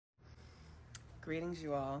Greetings,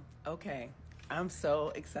 you all. Okay, I'm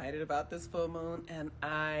so excited about this full moon, and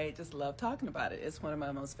I just love talking about it. It's one of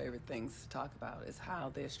my most favorite things to talk about, is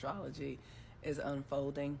how the astrology is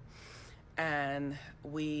unfolding. And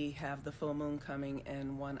we have the full moon coming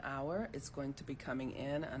in 1 hour. It's going to be coming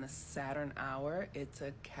in on a Saturn hour. It's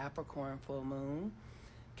a Capricorn full moon.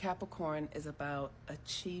 Capricorn is about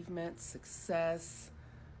achievement, success,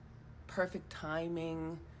 perfect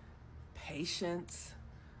timing, patience,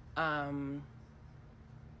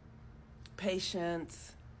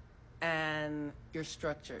 and your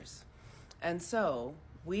structures. And so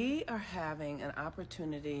we are having an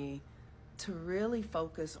opportunity to really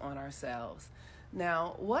focus on ourselves.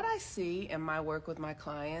 Now, what I see in my work with my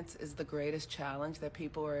clients is the greatest challenge that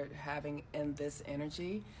people are having in this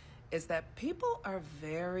energy is that people are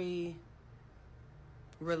very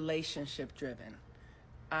relationship driven.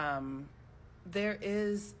 There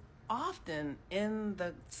is often in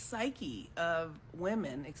the psyche of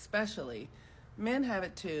women, especially, men have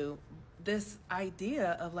it too, this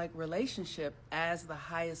idea of like relationship as the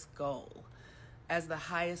highest goal, as the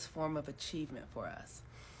highest form of achievement for us.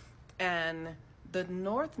 And the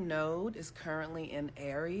North Node is currently in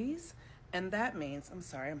Aries, and that means, I'm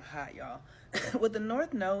sorry, I'm hot, y'all. With the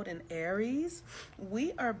North Node in Aries,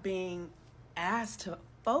 we are being asked to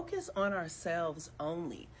focus on ourselves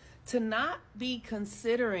only, to not be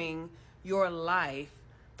considering your life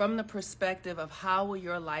from the perspective of how will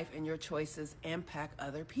your life and your choices impact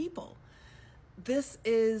other people. This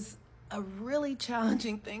is a really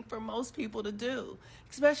challenging thing for most people to do,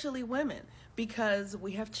 especially women, because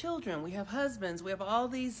we have children, we have husbands, we have all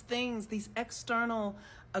these things, these external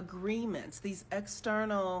agreements, these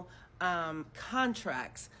external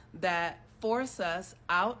contracts that force us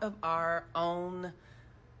out of our own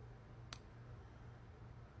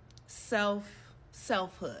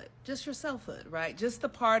selfhood, just your selfhood, right? Just the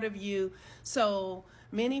part of you. So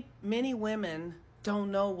many women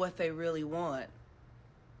don't know what they really want,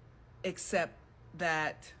 except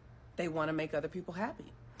that they want to make other people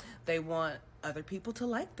happy. They want other people to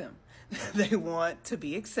like them. They want to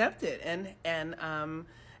be accepted and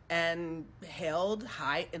held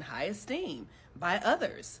in high esteem by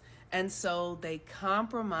others. And so they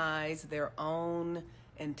compromise their own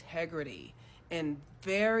integrity in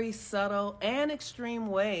very subtle and extreme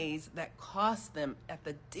ways that cost them at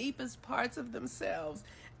the deepest parts of themselves.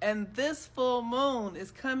 And this full moon is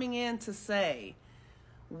coming in to say,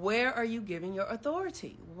 where are you giving your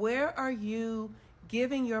authority? Where are you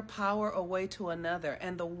giving your power away to another?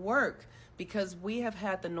 And the work, because we have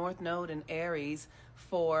had the North Node in Aries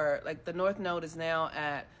for, like, the North Node is now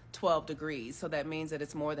at 12 degrees. So that means that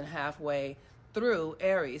it's more than halfway through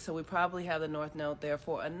Aries. So we probably have the North Node there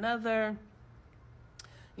for another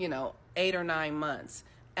 8 or 9 months.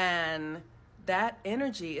 And that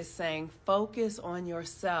energy is saying, focus on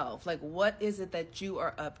yourself. Like, what is it that you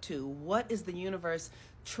are up to? What is the universe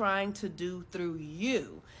trying to do through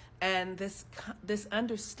you? And this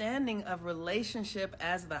understanding of relationship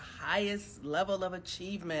as the highest level of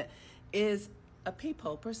achievement is a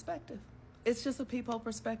peephole perspective. It's just a peephole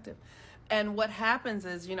perspective. And what happens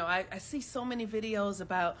is, I see so many videos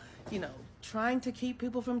about, trying to keep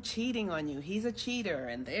people from cheating on you. He's a cheater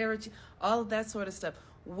and all of that sort of stuff.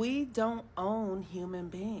 We don't own human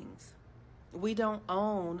beings. We don't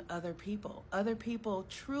own other people. Other people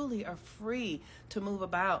truly are free to move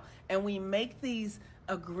about. And we make these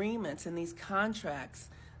agreements and these contracts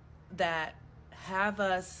that have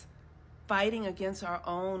us fighting against our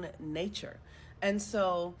own nature. And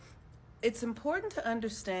so it's important to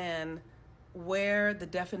understand where the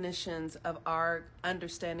definitions of our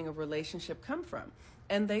understanding of relationship come from.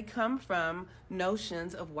 And they come from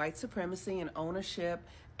notions of white supremacy and ownership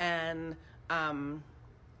and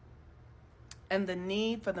the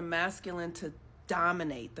need for the masculine to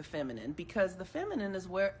dominate the feminine, because the feminine is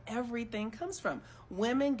where everything comes from.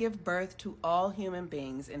 Women give birth to all human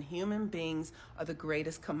beings, and human beings are the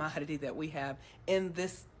greatest commodity that we have in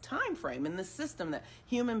this time frame, in this system, that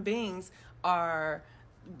human beings are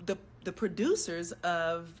the producers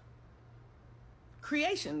of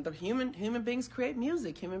creation. The human beings create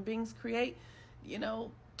music. Human beings create,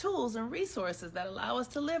 tools and resources that allow us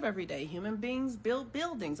to live every day. Human beings build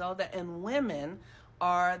buildings, all that. And women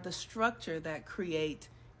are the structure that create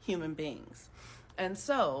human beings. And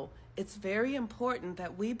so it's very important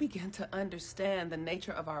that we begin to understand the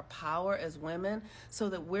nature of our power as women, so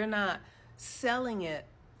that we're not selling it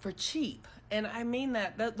for cheap. And I mean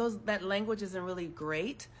that language isn't really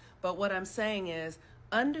great, but what I'm saying is,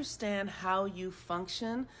 understand how you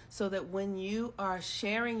function, so that when you are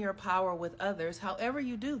sharing your power with others, however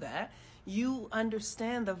you do that, You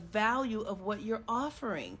understand the value of what you're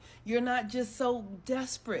offering. You're not just so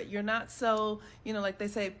desperate. You're not so, like they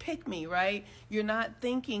say, pick me, right? You're not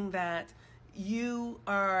thinking that you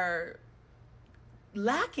are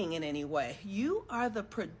lacking in any way. You are the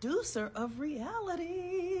producer of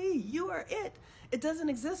reality. You are it. It doesn't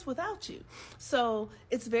exist without you. So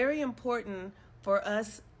it's very important for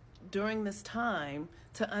us during this time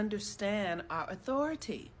to understand our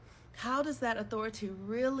authority. How does that authority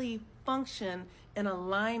really function in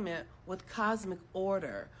alignment with cosmic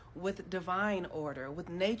order, with divine order, with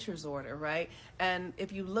nature's order, right? And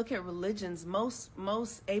if you look at religions,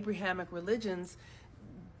 most Abrahamic religions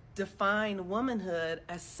define womanhood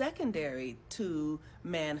as secondary to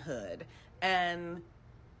manhood. And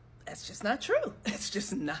that's just not true. It's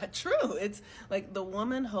just not true. It's like the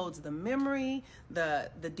woman holds the memory, the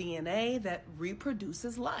DNA that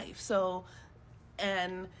reproduces life. So,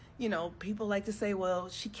 and people like to say, well,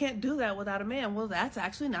 she can't do that without a man. Well, that's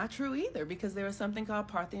actually not true either, because there is something called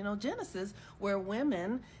parthenogenesis, where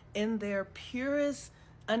women in their purest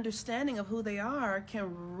understanding of who they are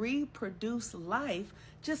can reproduce life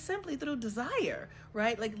just simply through desire,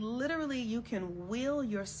 right? Like literally you can will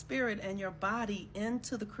your spirit and your body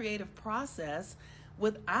into the creative process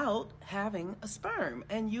without having a sperm,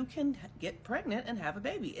 and you can get pregnant and have a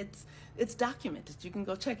baby. It's documented. You can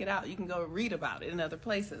go check it out. You can go read about it in other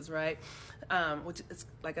places, right? Which is,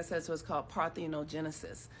 like I said, so it's called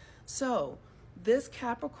parthenogenesis. So this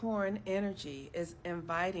Capricorn energy is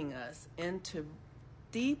inviting us into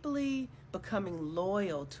deeply becoming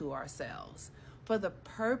loyal to ourselves for the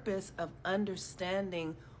purpose of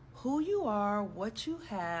understanding who you are, what you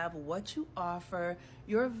have, what you offer,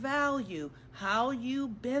 your value, how you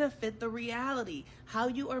benefit the reality, how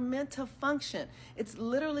you are meant to function. It's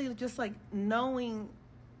literally just like knowing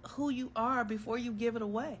who you are before you give it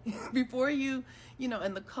away, before and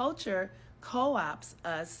the culture co-ops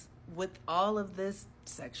us with all of this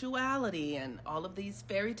sexuality and all of these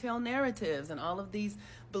fairy tale narratives and all of these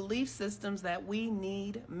belief systems that we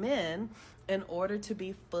need men in order to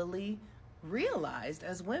be fully realized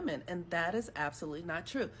as women. And that is absolutely not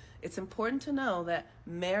true. It's important to know that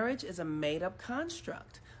marriage is a made-up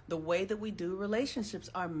construct. The way that we do relationships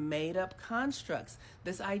are made-up constructs.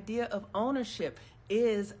 This idea of ownership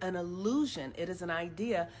is an illusion. It is an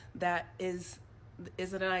idea that is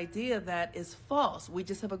false. We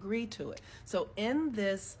just have agreed to it. So in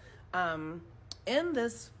this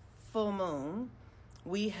full moon,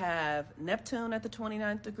 we have Neptune at the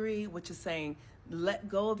 29th degree, which is saying, let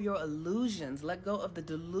go of your illusions. Let go of the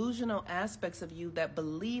delusional aspects of you that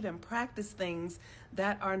believe and practice things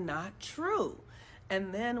that are not true.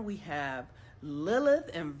 And then we have Lilith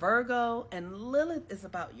and Virgo, and Lilith is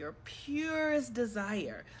about your purest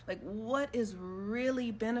desire. Like, what is really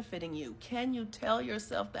benefiting you? Can you tell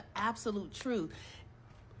yourself the absolute truth?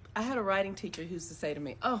 I had a writing teacher who used to say to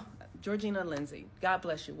me, oh, Georgina Lindsay, God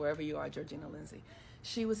bless you, wherever you are, Georgina Lindsay.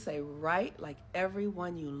 She would say, write like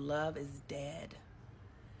everyone you love is dead.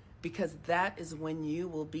 Because that is when you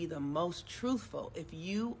will be the most truthful. If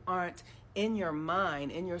you aren't in your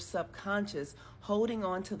mind, in your subconscious, holding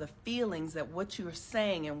on to the feelings that what you're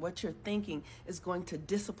saying and what you're thinking is going to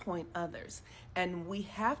disappoint others. And we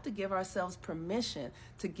have to give ourselves permission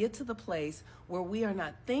to get to the place where we are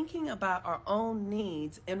not thinking about our own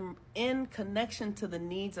needs in connection to the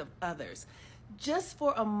needs of others. Just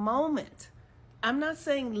for a moment. I'm just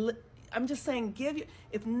saying,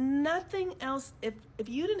 if nothing else, if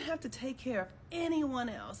you didn't have to take care of anyone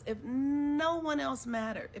else, if no one else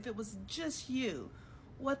mattered, if it was just you,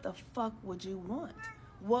 what the fuck would you want?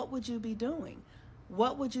 What would you be doing?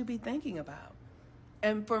 What would you be thinking about?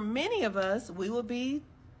 And for many of us, we will be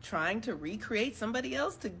trying to recreate somebody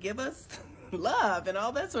else to give us love and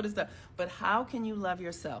all that sort of stuff. But how can you love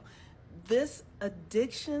yourself? This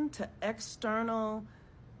addiction to external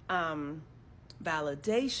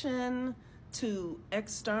validation, to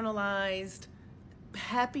externalized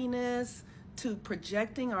happiness, to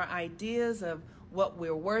projecting our ideas of what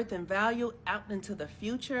we're worth and value out into the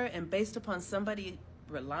future and based upon somebody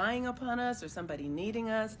relying upon us or somebody needing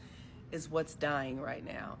us, is what's dying right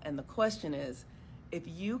now. And the question is, if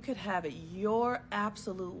you could have it your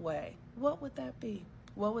absolute way, what would that be?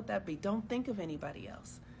 What would that be? Don't think of anybody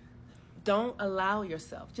else. Don't allow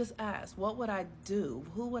yourself. Just ask, what would I do?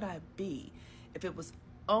 Who would I be if it was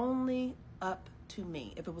only up to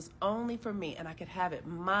me? If it was only for me and I could have it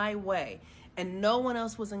my way and no one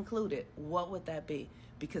else was included, what would that be?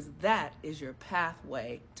 Because that is your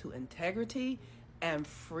pathway to integrity and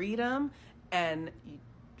freedom and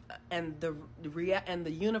the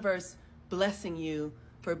universe blessing you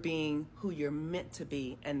for being who you're meant to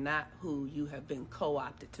be and not who you have been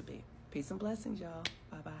co-opted to be. Peace and blessings, y'all.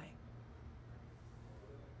 Bye-bye.